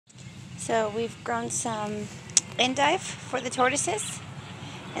So we've grown some endive for the tortoises,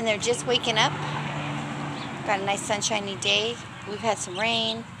 and they're just waking up. Got a nice sunshiny day. We've had some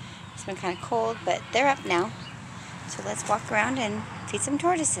rain. It's been kind of cold, but they're up now. So let's walk around and feed some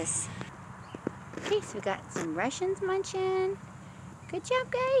tortoises. Okay, so we got some Russians munching. Good job,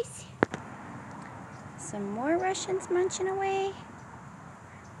 guys. Some more Russians munching away.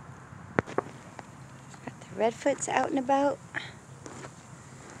 Got the redfoots out and about.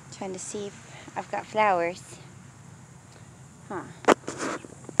 Trying to see if I've got flowers. Huh.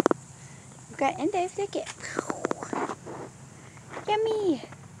 We've got endive thicket. Yummy.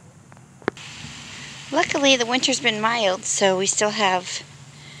 Luckily, the winter's been mild, so we still have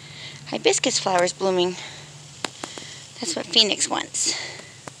hibiscus flowers blooming. That's what Phoenix wants.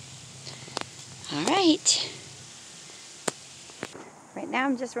 Alright. Right now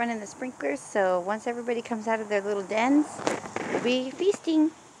I'm just running the sprinklers, so once everybody comes out of their little dens, we'll be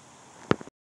feasting.